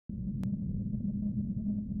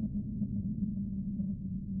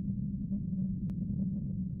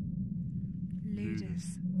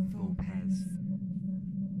Ludus, Vulpes.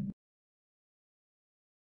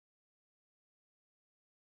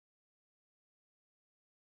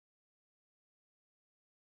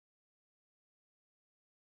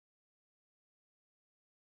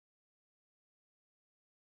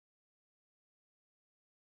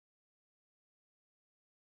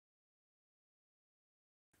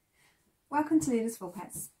 Welcome to Ludus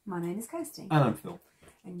Vulpes. My name is Kirsty. And I'm Phil.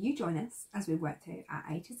 And you join us as we work through our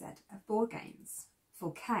A to Z of board games.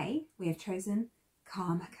 For K, we have chosen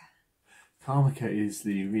Karmaka. Karmaka is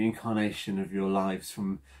the reincarnation of your lives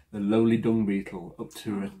from the lowly dung beetle up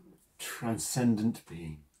to a transcendent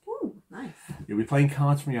being. Ooh, nice. You'll be playing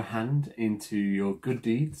cards from your hand into your good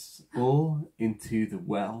deeds or into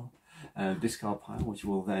the discard pile, which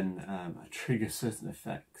will then trigger certain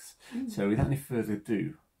effects. So without any further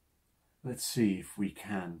ado, let's see if we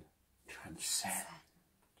can transcend.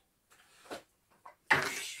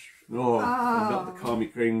 Oh, I've got the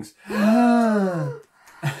karmic rings.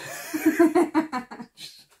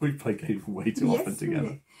 We play games way too often together.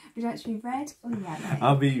 Would you like to be red or yellow?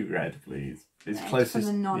 I'll be red, please. It's red closest.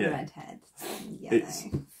 for the non-redhead.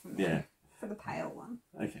 Yellow for the pale one.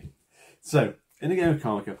 Okay. So in the game of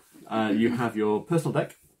Karmaka, you have your personal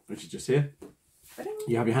deck, which is just here.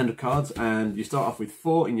 You have your hand of cards, and you start off with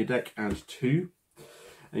 4 in your deck and 2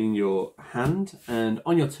 in your hand. And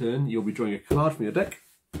on your turn, you'll be drawing a card from your deck,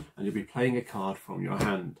 and you'll be playing a card from your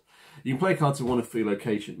hand. You can play a card to one of 3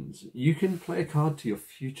 locations. You can play a card to your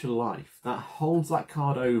future life. That holds that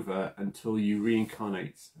card over until you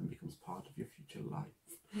reincarnate and becomes part of your future life.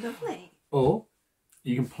 Lovely. Or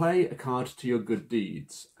you can play a card to your good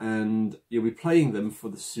deeds, and you'll be playing them for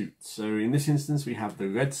the suit. So in this instance, we have the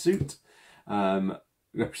red suit,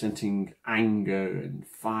 representing anger and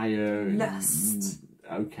fire. Lust.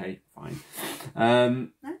 Okay, fine.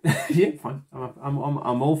 Yeah, fine.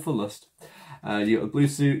 I'm all for lust. You've got a blue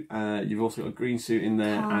suit. You've also got a green suit in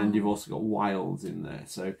there, and you've also got wilds in there.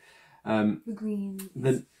 So the green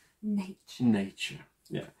is nature. Nature.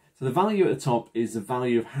 Yeah. So the value at the top is the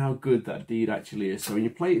value of how good that deed actually is. So when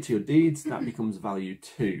you play it to your deeds, that becomes value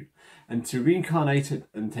 2. And to reincarnate it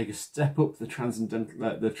and take a step up the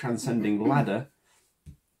transcending ladder,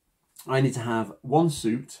 I need to have 1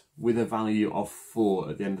 suit with a value of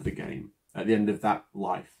 4 at the end of the game, at the end of that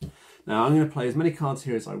life. Now I'm going to play as many cards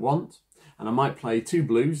here as I want, and I might play 2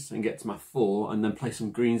 blues and get to my 4, and then play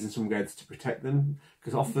some greens and some reds to protect them,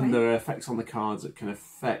 because often there are effects on the cards that can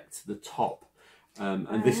affect the top.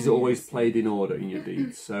 And this is always played in order in your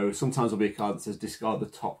deeds. So sometimes there'll be a card that says discard the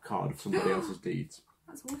top card of somebody else's deeds.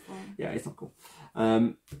 That's awful. Yeah, it's not cool.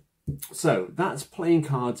 So that's playing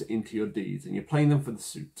cards into your deeds, and you're playing them for the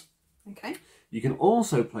suit. Okay. You can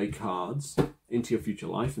also play cards into your future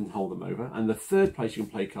life and hold them over. And the third place you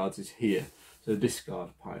can play cards is here. So the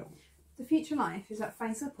discard pile. The future life, is that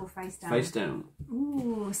face up or face down? Face down.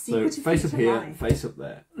 Ooh, so face up here, life. Face up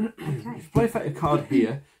there. Okay. If you play a card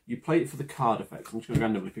here, you play it for the card effects. I'm just going to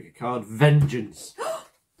randomly pick a card. Vengeance.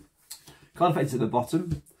 Card effects at the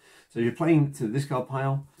bottom. So you're playing to the discard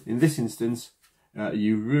pile. In this instance,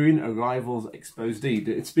 you ruin a rival's exposed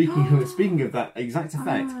deed. Speaking of that exact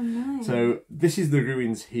effect, nice. So this is the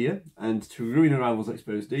ruins here, and to ruin a rival's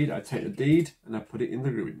exposed deed, I take the deed and I put it in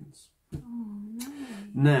the ruins. Nice.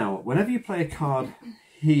 Now, whenever you play a card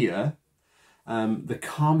here, the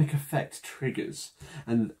karmic effect triggers,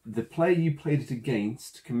 and the player you played it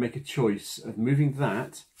against can make a choice of moving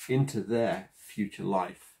that into their future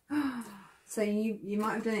life. So you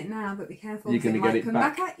might have done it now, but be careful. You're going to get it come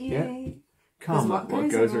back at you. Yeah. Karma, what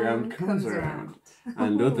goes around comes around.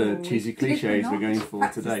 And other cheesy cliches we're going for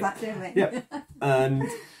today. Yep. And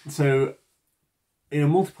so in a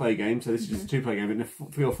multiplayer game, so this is just a 2-player game, but in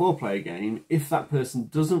a 3 or 4-player game, if that person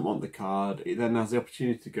doesn't want the card, it then has the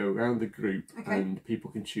opportunity to go around the group, and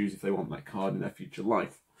people can choose if they want that card in their future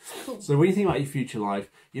life. Cool. So when you think about your future life,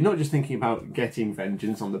 you're not just thinking about getting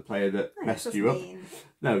vengeance on the player that messed you up.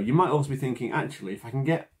 No, you might also be thinking, actually, if I can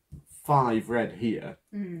get 5 red here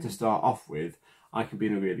to start off with, I can be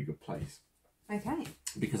in a really good place. Okay.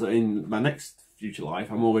 Because in my next future life,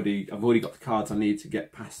 I've already got the cards I need to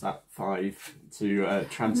get past that 5 to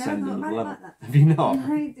transcend another level. Have you not?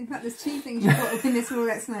 No, in fact, there's 2 things you brought up in this little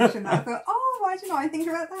explanation that I thought, oh, why didn't I think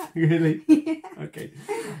about that? Really? Yeah. Okay.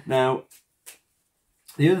 Now,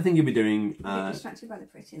 the other thing you'll be doing distracted by the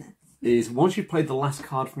prettiness. Is once you've played the last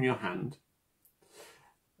card from your hand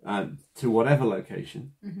to whatever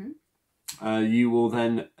location, you will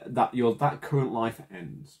then that current life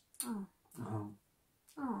ends. Oh.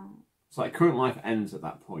 So that current life ends at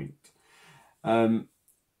that point. Then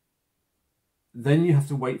you have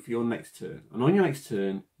to wait for your next turn, and on your next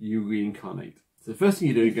turn you reincarnate. So the first thing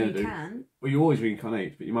you're going to do, can. well, you always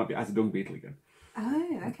reincarnate, but you might be as a dung beetle again.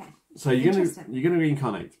 Oh, okay. So you're going to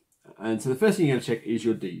reincarnate, and so the first thing you're going to check is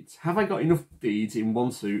your deeds. Have I got enough deeds in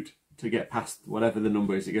one suit to get past whatever the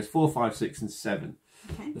number is? It goes 4, 5, 6, and 7.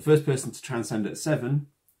 Okay. The first person to transcend at 7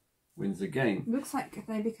 wins the game. Looks like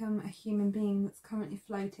they become a human being that's currently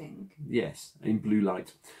floating. Yes, in blue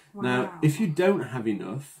light. Wow. Now, if you don't have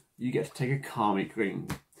enough, you get to take a karmic ring.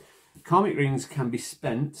 Karmic rings can be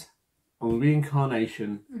spent on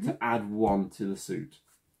reincarnation to add 1 to the suit.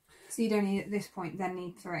 So you don't need, at this point, then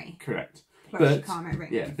need 3. Correct. Plus your karmic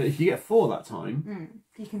ring. Yeah, but if you get 4 that time,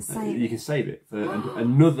 you can save you can save it for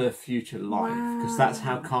another future life, because that's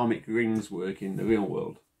how karmic rings work in the real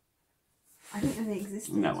world. I didn't know they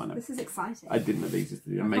existed. No, I know. This is exciting. I didn't know they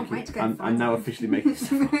existed. I'm now officially making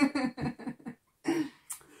stuff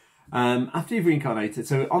up. After you've reincarnated,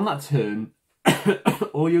 so on that turn,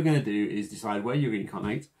 all you're going to do is decide where you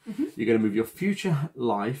reincarnate. You're going to move your future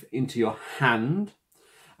life into your hand,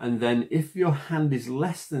 and then if your hand is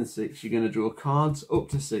less than 6, you're going to draw cards up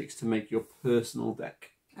to 6 to make your personal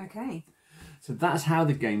deck. Okay. So that's how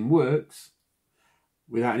the game works.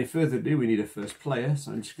 Without any further ado, we need a first player,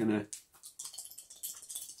 so I'm just going to...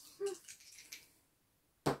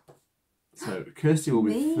 So Kirsty will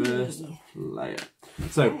be first player.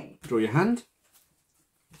 So draw your hand.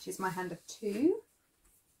 Which is my hand of 2.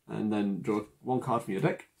 And then draw 1 card from your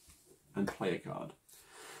deck and play a card.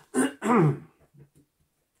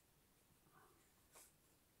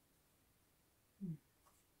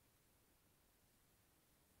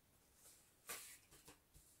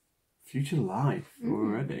 Future life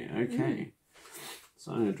already. Okay.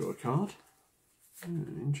 So I'm going to draw a card.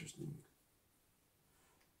 Interesting.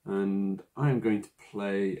 And I'm going to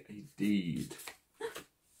play a deed.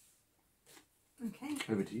 Okay.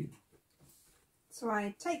 Over to you. So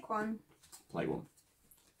I take 1. Play 1.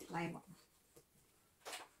 Play 1.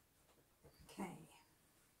 Okay.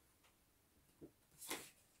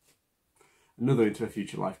 Another into a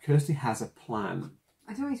future life. Kirsty has a plan.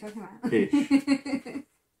 I don't know what you're talking about. Ish.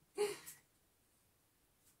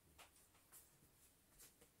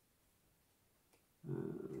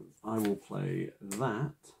 I will play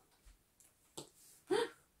that.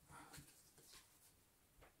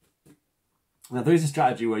 Now there is a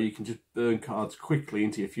strategy where you can just burn cards quickly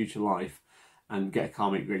into your future life and get a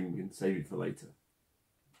karmic ring and save it for later.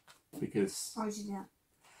 Because why would you do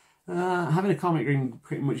that? Having a karmic ring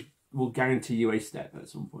pretty much will guarantee you a step at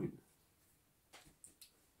some point.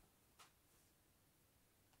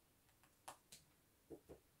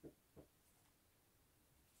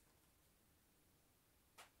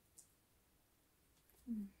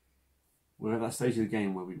 We're at that stage of the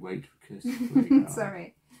game where we wait for Kirsty to play a card.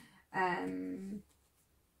 Sorry.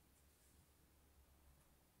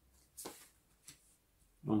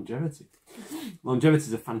 Longevity. Longevity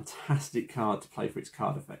is a fantastic card to play for its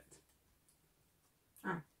card effect.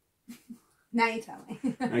 Ah. Now you tell me.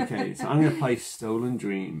 Okay, so I'm going to play Stolen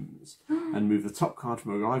Dreams and move the top card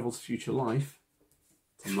from a rival's future life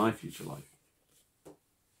to my future life.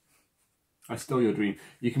 I stole your dream.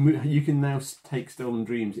 You can move, you can now take Stolen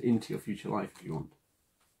Dreams into your future life if you want.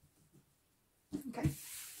 Okay.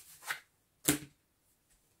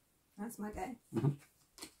 That's my day.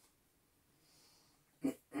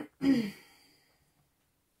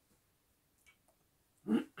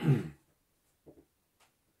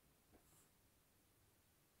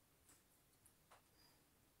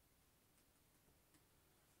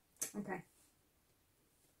 Okay.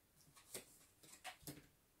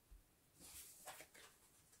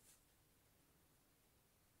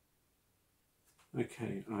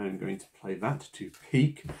 Okay, I am going to play that to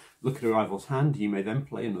peek. Look at a rival's hand. You may then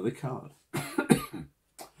play another card.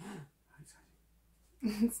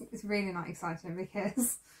 It's really not exciting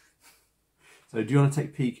because... So do you want to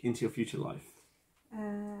take peek into your future life?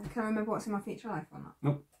 Can I remember what's in my future life or not?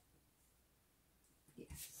 Nope.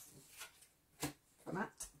 Yes. For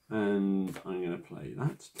that. And I'm going to play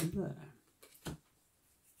that to there.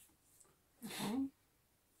 Okay.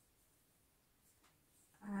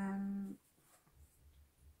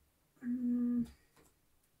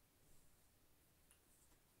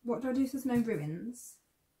 What do I do if there's no ruins?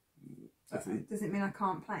 Does it mean I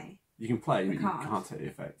can't play? You can play, but you can't take the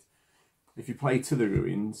effect. If you play to the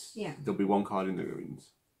ruins, there'll be 1 card in the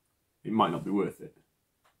ruins. It might not be worth it.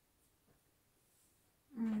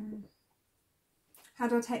 How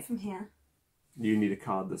do I take from here? You need a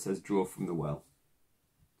card that says draw from the well.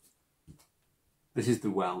 This is the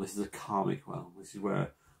well. This is a karmic well. This is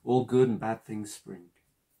where all good and bad things spring.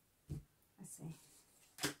 I see.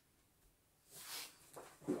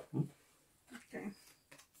 Okay.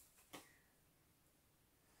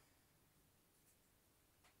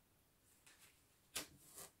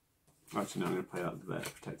 Actually, no, I'm going to play that there to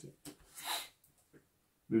protect it.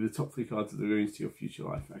 Move the top 3 cards of the ruins to your future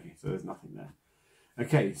life. Okay, so there's nothing there.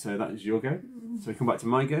 Okay, so that is your go. So we come back to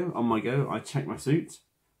my go. On my go, I check my suit.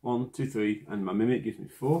 1, 2, 3, and my mimic gives me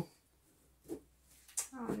 4. Oh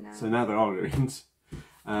no. So now there are ruins.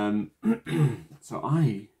 So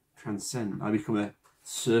I transcend. I become a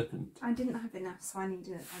serpent. I didn't have enough, so I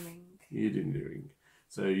needed a ring. You didn't do a ring.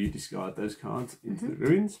 So you discard those cards into the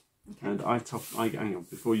ruins. Okay. And hang on,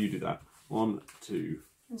 before you do that. 1, 2.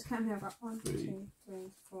 I'm just counting. I've got 1, 2,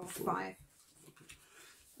 3, 4, 5.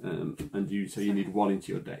 And you need 1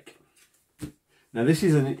 into your deck. Now this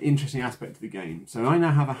is an interesting aspect of the game. So I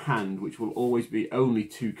now have a hand which will always be only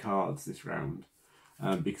 2 cards this round.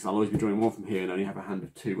 Because I'll always be drawing 1 from here and only have a hand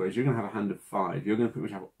of 2, whereas you're going to have a hand of 5. You're going to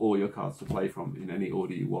pretty much have all your cards to play from in any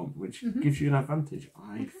order you want, which gives you an advantage,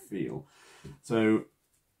 I feel. So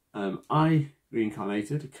I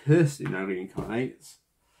reincarnated, Kirsty now reincarnates,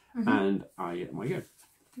 and I get my go.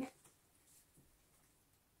 Yep.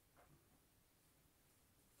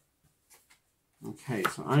 Okay,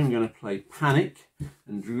 so I'm going to play Panic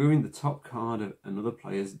and ruin the top card of another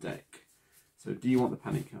player's deck. So do you want the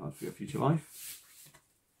Panic card for your future life?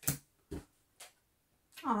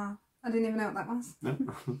 Ah, I didn't even know what that was. No?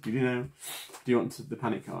 You do know. Do you want the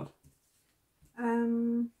Panic card?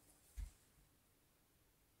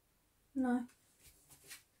 No.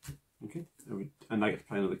 Okay, and I get to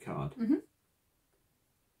play another card. I'm going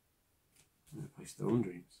to play Stolen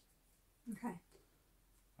Dreams. Okay.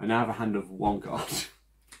 I now have a hand of 1 card.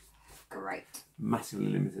 Great. Massively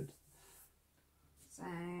limited. So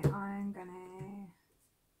I'm gonna.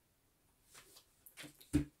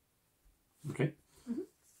 Okay.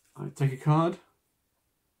 I take a card.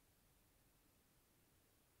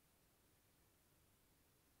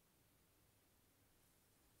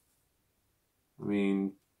 I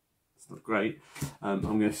mean, it's not great. I'm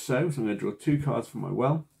going to sow, so I'm going to draw 2 cards from the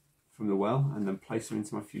well, and then place them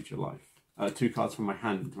into my future life. 2 cards from my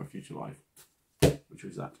hand into my future life. Which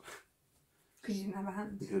was that? Because you didn't have a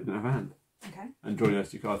hand. Because I didn't have a hand. Okay. And drawing those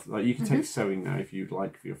 2 cards. Like you can take sowing now if you'd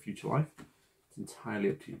like for your future life. It's entirely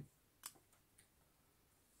up to you.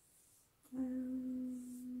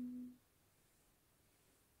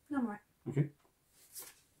 No, I'm right. Okay.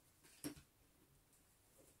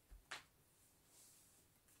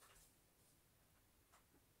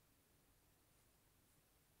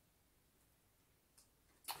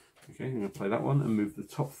 Okay, I'm going to play that one and move the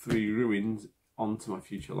top 3 ruins onto my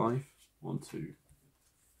future life. 1, 2,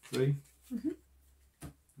 3. And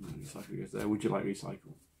recycle goes there. Would you like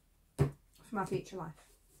recycle? For my future life.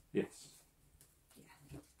 Yes.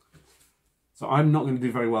 Yeah. So I'm not going to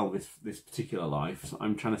do very well this particular life. So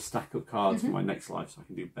I'm trying to stack up cards for my next life so I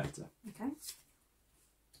can do better. Okay.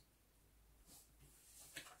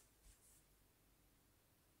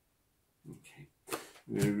 Okay.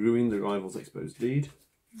 I'm going to ruin the rival's exposed deed.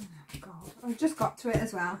 Oh God, I've just got to it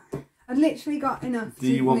as well. I've literally got enough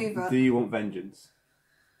to move up. Do you want vengeance?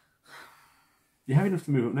 You have enough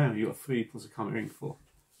to move up now. You've got 3 plus a Karmic ring 4.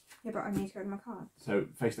 Yeah, but I need to go to my card. So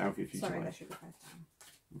face down for your future Sorry, life. they should be face down.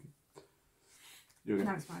 Okay. You're going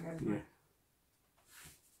Now it's my go.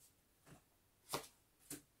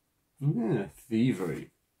 Yeah,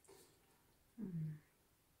 thievery.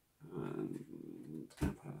 And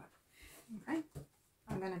Okay,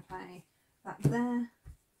 I'm going to play that there.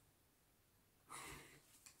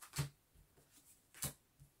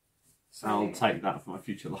 So I'll take that for my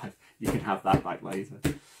future life. You can have that back later.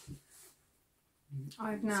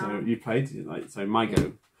 I've now. So you played so my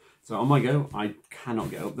go. So on my go, I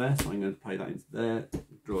cannot get up there, so I'm going to play that into there.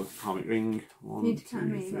 Draw a Karmic ring. 1,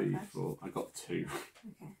 2, 3, 4. I got 2.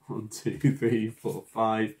 Okay. 1, 2, 3, 4,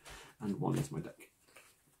 5, and 1 into my deck.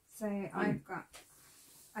 So I've got.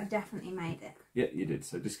 I definitely made it. Yeah, you did.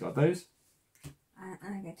 So discard those.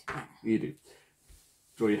 And I go to there. You do.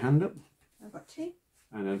 Draw your hand up. I've got 2.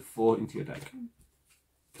 And then 4 into your deck. 1,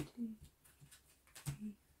 2,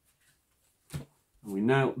 3. And we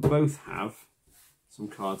now both have some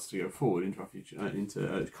cards to go forward into our future,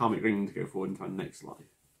 into a Karmic ring to go forward into our next life,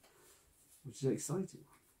 which is exciting.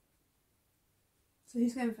 So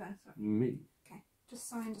who's going first? Sorry. Me. Okay, just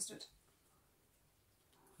so I understood.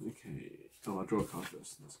 Okay. Oh, I'll draw a card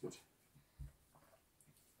first. That's good.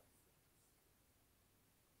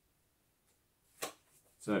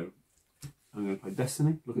 So I'm going to play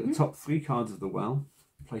Destiny. Look at the top 3 cards of the well.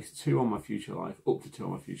 Place 2 on my future life, up to 2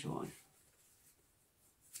 on my future life.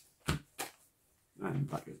 And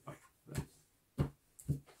that goes back there.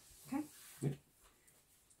 Okay. Yeah.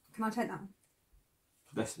 Can I take that one?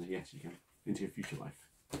 For Destiny, yes, you can. Into your future life.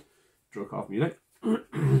 Draw a card from your deck.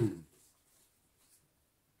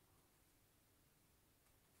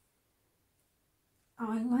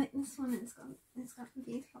 this one, it's got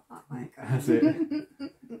beautiful artwork. That's it.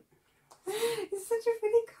 It's such a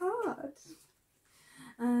pretty card.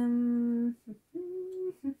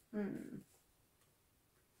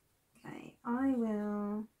 Okay, I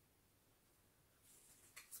will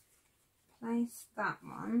place that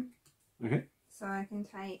one. Okay. So I can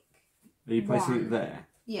take. Are you placing it there?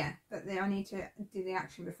 Yeah, but I need to do the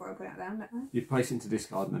action before I put it down, don't I? You place it into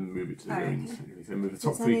discard and then move it to the ruins. Okay. So move the So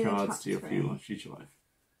top it's only three the cards top to your three. future life.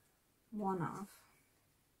 One of.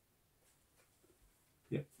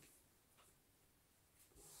 Yep.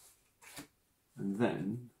 And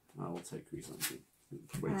then I will take something.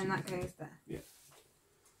 And then that goes there. Yeah.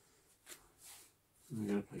 I'm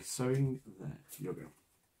going to place sewing there. You'll go.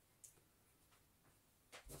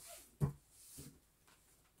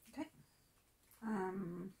 Okay.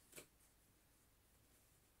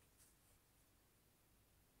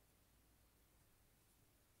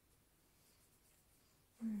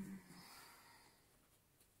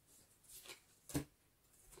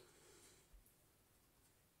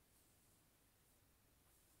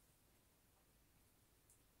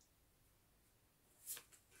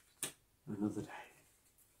 Another day.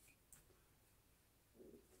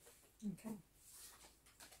 Okay.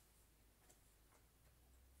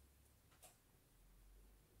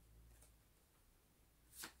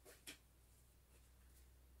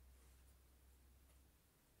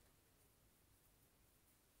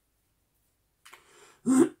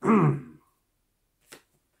 Here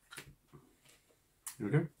we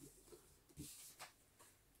go.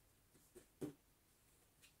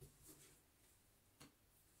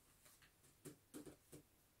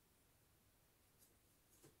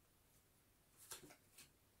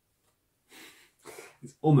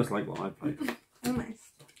 It's almost like what I played. Almost.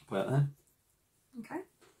 Play it there. Okay.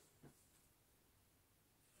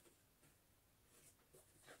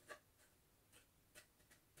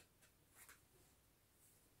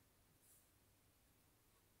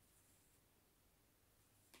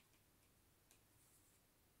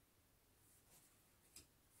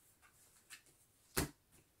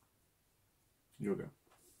 You'll go.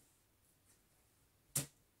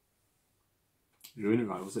 You're in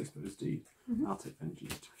rivals exposed deed. I'll take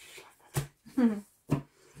vengeance.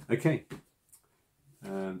 Okay.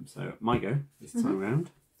 So my go this time round.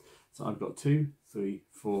 So I've got 2, 3,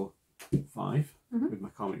 4, 5 with my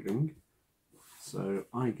Karmic ring. So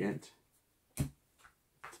I get to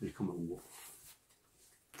become a wolf.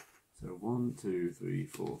 So 1, 2, 3,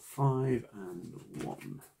 4, 5, and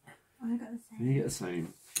 1. I got the same. And you get the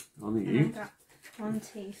same. On And you. I got 1,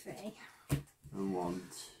 2, 3. And 1,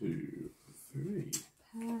 2, 3.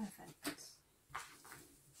 Perfect.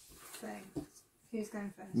 So, who's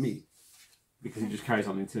going first? Me. Because it just carries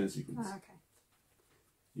on in turn sequence. Oh, okay.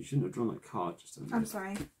 You shouldn't have drawn that card just a minute. I'm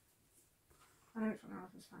sorry. I know which one I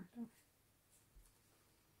was fine.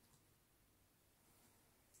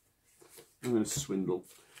 I'm going to swindle.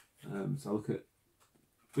 So I'll look at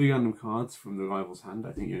 3 random cards from the rival's hand.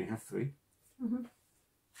 I think you only have 3.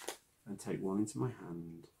 And take 1 into my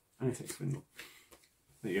hand. And I take swindle.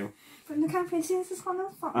 There you go. But look how pretty this is on the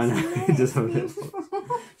box. I know, it does have a bit of box.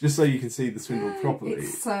 Just so you can see the swindle properly.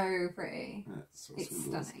 It's so pretty. That's what It's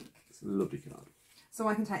swindle is. stunning. It's a lovely card. So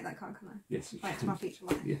I can take that card, can I? Yes, you Play it to can. my future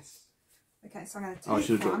life. Yes. Okay, so I'm going to take Oh, I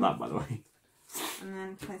should have one. drawn that, by the way. And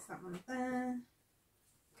then place that one there.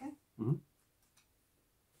 Okay.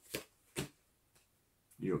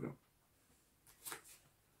 You'll go.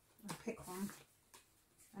 I'll pick one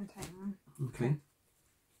and take one. Okay.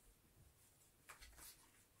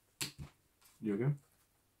 You'll go.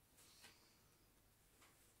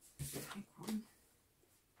 Take one.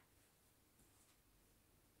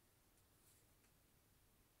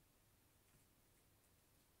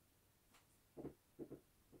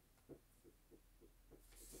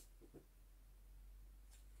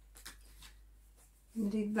 I'm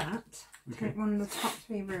going to do that. Okay. Take one of the top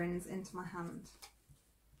 3 ruins into my hand.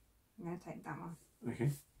 I'm going to take that one. Okay.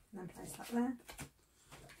 And then place that there.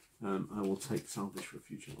 I will take salvage for a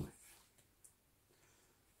future life.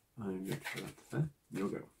 I'm going to put that there. You'll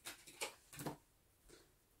go.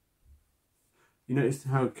 You noticed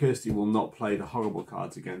how Kirsty will not play the horrible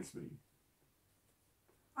cards against me.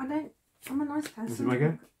 I'm a nice person. Is it my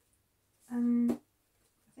go? I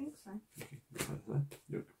think so. Okay, put that there.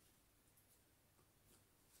 You'll go.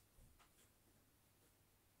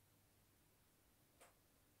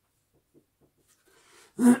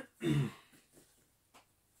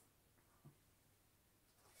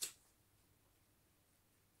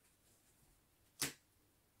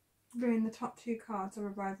 Ruin the top 2 cards of a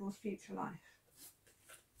rival's future life.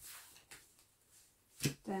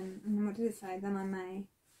 Then, and then what did it say? Then I may.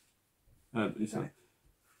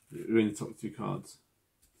 We're in the top 2 cards.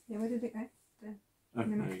 Yeah, where did it go?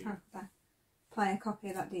 Okay. There. Play a copy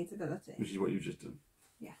of that deed's ability. Which is what you've just done.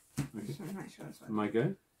 Yeah. Okay. Just want to make sure it's My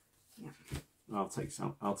go? Yeah. I'll take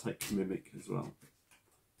Mimic as well.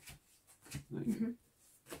 There you go.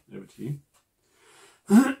 Over to you.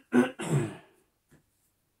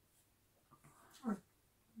 I've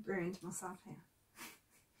ruined myself here.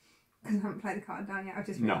 Because I haven't played the card down yet. I've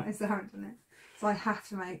just realised I haven't done it. So I have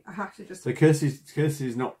to just... So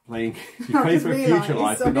Kirsty's not playing... You play for a future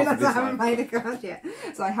life, but not for this I haven't life. played a card yet.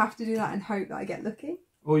 So I have to do that and hope that I get lucky.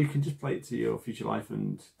 Or you can just play it to your future life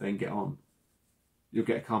and then get on. You'll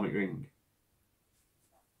get a karmic ring.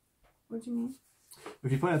 What do you mean?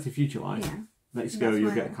 If you play that to future life, next go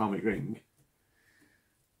you'll get a karmic ring.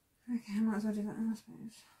 Okay, I might as well do that then, I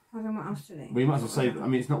suppose. I don't know what else to do. Well, you might as well save it. I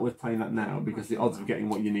mean, it's not worth playing that now because the odds of getting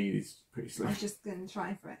what you need is pretty slim. I was just going to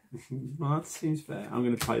try for it. Well, that seems fair. I'm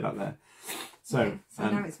going to play that there. So, so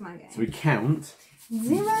now it's my game. So we count.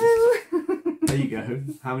 0! There you go.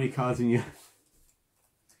 How many cards in your...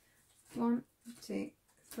 1, 2,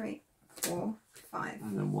 3, 4, 5.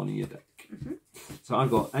 And then 1 in your deck. So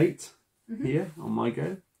I've got 8 here on my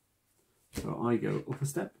go. So I go up a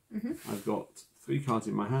step. I've got 3 cards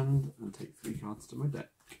in my hand and take 3 cards to my deck.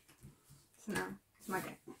 So now it's my go.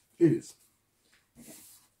 It is.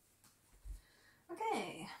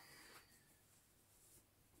 Okay.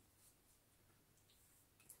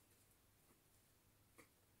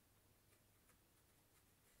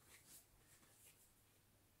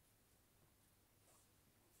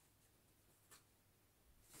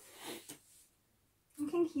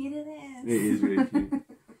 Look how cute it is. It is really cute.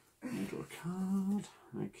 I draw a card.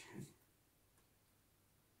 Okay.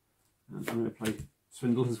 And I'm going to play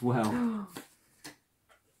Swindle as well.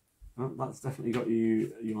 Well, that's definitely got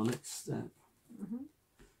you your next step.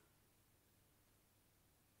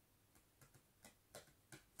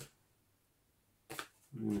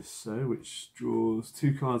 I'm going to sow, which draws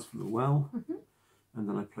 2 cards from the well, and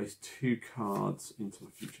then I place 2 cards into my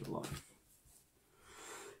future life.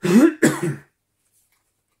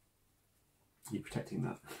 You're protecting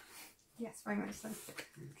that? Yes, very much so.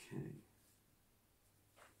 Okay.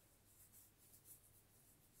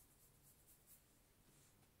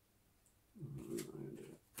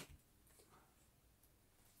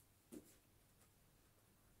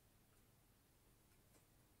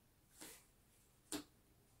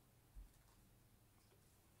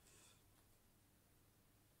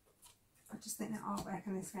 I just think the artwork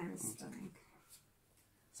on this game is stunning.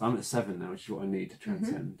 So I'm at 7 now, which is what I need to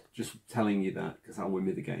transcend. Just telling you that because that'll win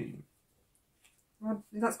me the game. Well,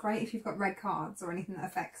 that's great if you've got red cards or anything that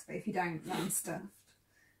affects, but if you don't, then I'm stuffed.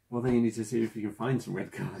 Well, then you need to see if you can find some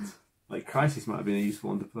red cards. Like Crisis might have been a useful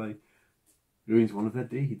one to play. Ruins one of their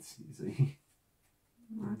deeds, you see.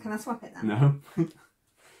 Well, can I swap it then? No.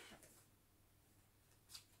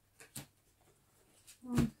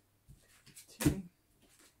 1, 2,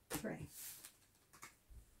 3.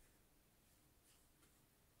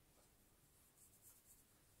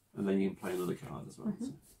 And then you can play another card as well.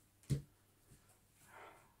 So.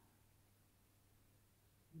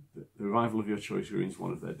 The rival of your choice ruins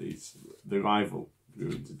one of their deeds. The rival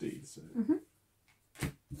ruins a deed. So.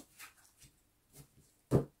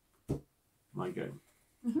 My go.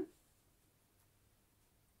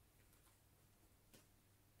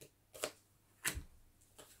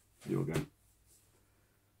 Your go.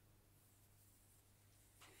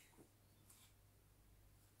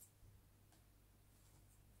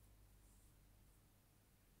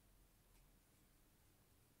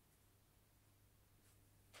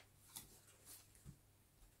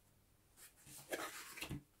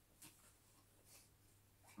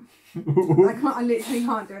 I literally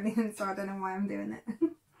can't do anything, so I don't know why I'm doing it.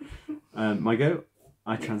 My go.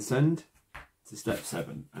 I transcend to step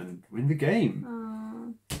 7 and win the game.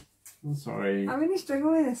 I'm sorry. I really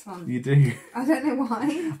struggle with this one. You do. I don't know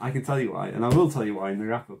why. I can tell you why, and I will tell you why in the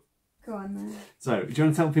wrap up. Go on then. So, do you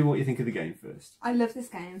want to tell people what you think of the game first? I love this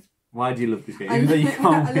game. Why do you love this game? I Even though you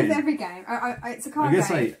can't love win. every game. It's a card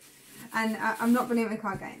game. And I'm not brilliant with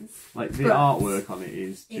card games. Like, the artwork on it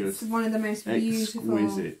is just it's one of the most beautiful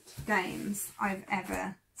exquisite games I've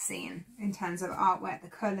ever seen in terms of artwork, the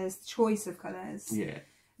colours, the choice of colours. Yeah.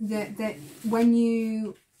 That when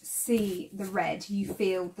you see the red, you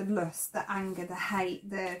feel the lust, the anger, the hate,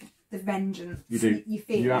 the vengeance. You do. You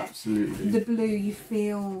feel you it. Absolutely do. The blue, you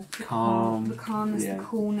feel the calm, the calmness, the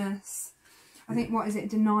coolness. I think, what is it?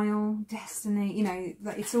 Denial, destiny. You know,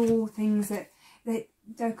 that it's all things that they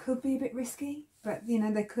could be a bit risky, but you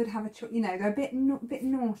know they could have a you know they're a bit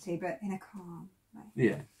naughty, but in a calm way.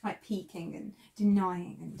 Yeah. Like peeking and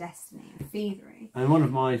denying and destiny and thievery. And one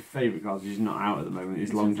of my favourite cards, which is not out at the moment,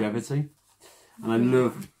 is longevity. And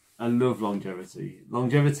I love longevity.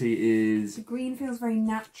 Longevity is... The green feels very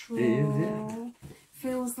natural. It is, yeah.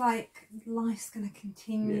 Feels like life's going to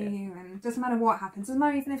continue, and it doesn't matter what happens. Doesn't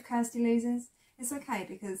matter even if Kirsty loses. It's okay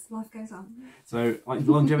because life goes on. So, like,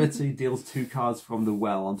 longevity deals 2 cards from the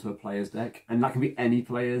well onto a player's deck, and that can be any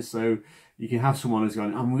players. So you can have someone who's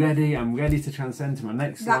going, I'm ready to transcend to my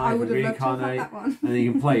next life and reincarnate, and then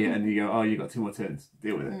you can play it, and you go, oh, you got 2 more turns,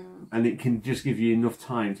 deal with it, and it can just give you enough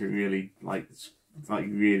time to really like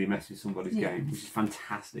really mess with somebody's game, which is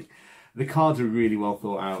fantastic. The cards are really well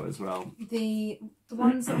thought out as well. The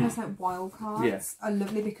ones that are almost like wild cards are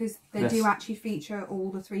lovely because they do actually feature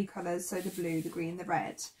all the 3 colours, so the blue, the green, the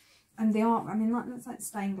red. And they are, I mean, like, it's like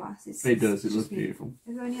stained glass. It does, it looks beautiful.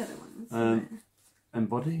 Is there any other ones?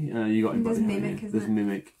 Embody? You got Embody. There's Mimic, isn't There's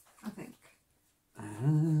Mimic. I think.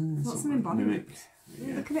 What's some Embody? Mimic.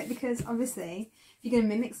 Yeah. Look at it, because obviously, if you're going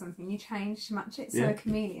to mimic something, you change to match it. So a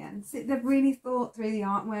chameleon. So they've really thought through the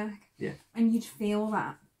artwork. Yeah. And you'd feel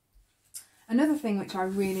that. Another thing which I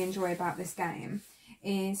really enjoy about this game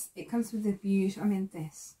is it comes with the beauty. I mean,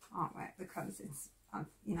 this artwork, the colours, it's,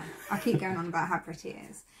 you know, I keep going on about how pretty it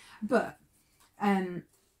is. But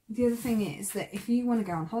the other thing is that if you want to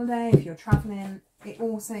go on holiday, if you're travelling, it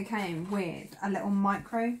also came with a little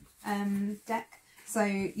micro deck. So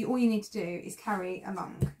all you need to do is carry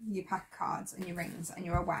along your pack of cards and your rings, and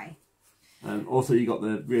you're away. Also, you got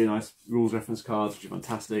the really nice rules reference cards, which are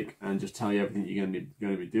fantastic, and just tell you everything you're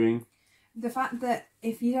going to be doing. The fact that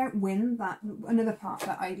if you don't win that, another part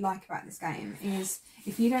that I like about this game is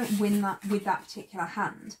if you don't win that with that particular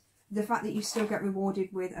hand, the fact that you still get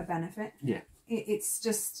rewarded with a benefit. Yeah. It's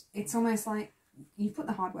almost like you put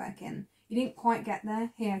the hard work in. You didn't quite get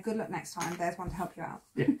there. Here, good luck next time. There's one to help you out.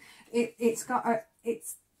 Yeah. It's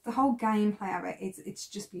the whole gameplay of it. It's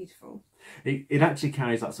just beautiful. It actually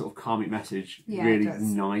carries that sort of karmic message really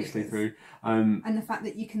nicely through. And the fact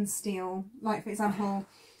that you can steal, like for example.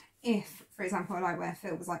 If, for example, like where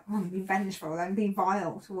Phil was like, oh, I'm going to be vengeful and be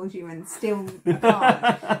vile towards you and steal a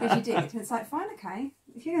card, which you did, and it's like, fine, okay,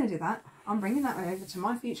 if you're going to do that, I'm bringing that over to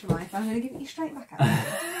my future life and I'm going to give it you straight back at you.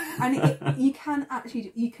 And you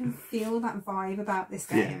can feel that vibe about this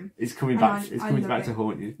game. Yeah, it's coming back. It's coming back to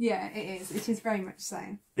haunt you. Yeah, it is. It is very much so.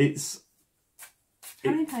 How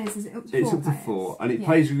many players is it? Up to 4 players? It's up to 4, and it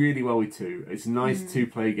plays really well with 2. It's a nice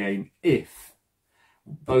 2-player game if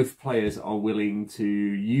both players are willing to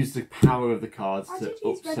use the power of the cards to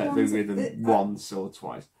upset the rhythm once or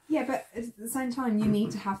twice. Yeah, but at the same time, you need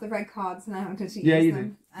to have the red cards now because you use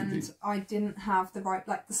them. And I didn't have the right,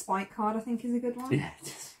 like the spike card, I think is a good one. Yeah.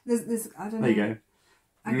 There's I don't know. There you go.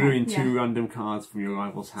 Okay, ruin 2 random cards from your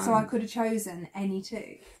rival's hand. So I could have chosen any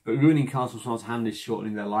 2. But ruining cards from someone's hand is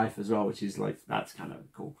shortening their life as well, which is like, that's kind of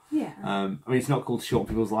cool. Yeah. I mean, it's not cool to shorten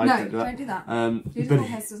people's lives. No, don't do that.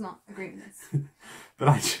 Judas does not agree with this. But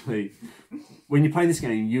actually, when you're playing this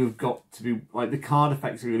game, you've got to be, like, the card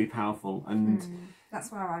effects are really powerful. And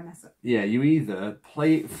that's where I mess up. Yeah, you either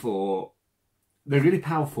play it for... They're really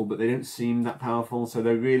powerful, but they don't seem that powerful. So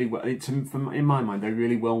they're really, in my mind, they're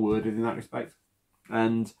really well worded in that respect.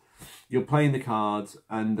 And you're playing the cards,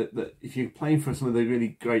 and if you're playing for some of the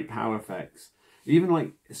really great power effects, even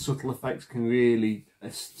like subtle effects can really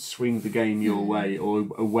swing the game your way or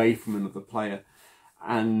away from another player.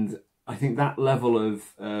 And I think that level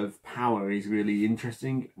of power is really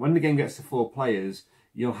interesting. When the game gets to 4 players,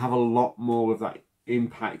 you'll have a lot more of that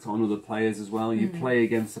impact on other players as well. You play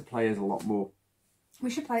against the players a lot more. We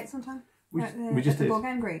should play it sometime. We just did. Board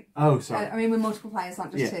game group. Oh, sorry. I mean, with multiple players,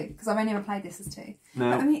 not just 2, because I've only ever played this as 2. No.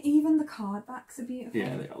 But I mean, even the card backs are beautiful.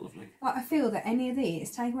 Yeah, they are lovely. Like, I feel that any of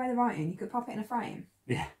these, take away the writing, you could pop it in a frame.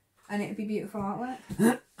 Yeah. And it'd be beautiful artwork.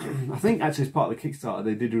 I think actually, as part of the Kickstarter,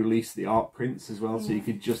 they did release the art prints as well, so you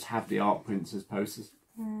could just have the art prints as posters.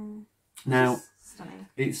 Now, stunning.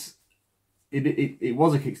 It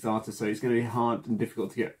was a Kickstarter, so it's going to be hard and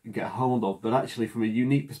difficult to get a hold of. But actually, from a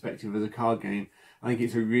unique perspective as a card game, I think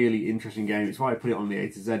it's a really interesting game. It's why I put it on the A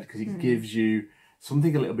to Z, because it gives you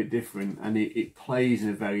something a little bit different, and it plays in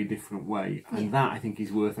a very different way. And that I think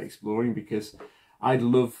is worth exploring, because I'd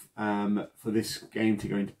love for this game to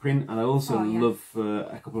go into print, and I also love for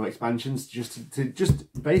a couple of expansions to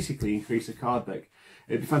just basically increase the card deck.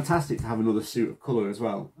 It'd be fantastic to have another suit of colour as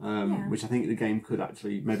well, which I think the game could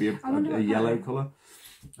actually, maybe a yellow colour.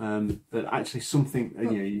 But actually something,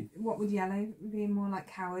 you know... What would yellow be? More like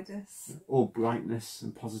cowardice? Or brightness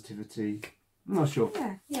and positivity. I'm not sure.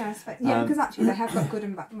 Yeah, I suppose. Yeah, because actually they have got good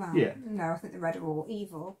and bad. Well, no, I think the red are all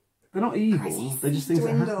evil. They're not evil, they're just things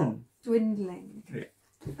that happen. Dwindling. Yeah.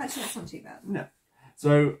 Actually, that's not too bad. No.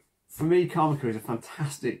 So for me, Karmaka is a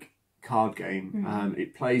fantastic card game.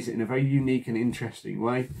 It plays it in a very unique and interesting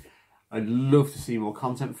way. I'd love to see more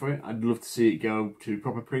content for it. I'd love to see it go to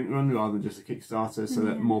proper print run rather than just a Kickstarter, so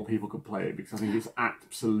that more people could play it, because I think it's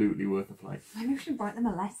absolutely worth a play. Maybe we should write them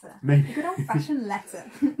a letter. Maybe. A good old-fashioned letter.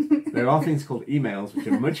 There are things called emails, which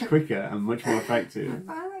are much quicker and much more effective.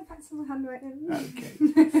 I like pencil handwriting.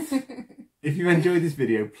 Okay. If you enjoyed this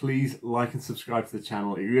video, please like and subscribe to the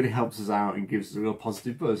channel. It really helps us out and gives us a real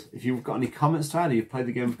positive buzz. If you've got any comments to add, or you've played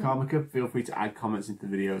the game of Karmaka, feel free to add comments into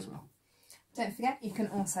the video as well. Don't forget, you can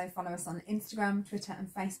also follow us on Instagram, Twitter and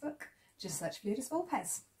Facebook. Just search for Ludus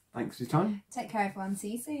Vulpes. Thanks for your time. Take care everyone,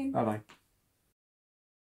 see you soon. Bye bye.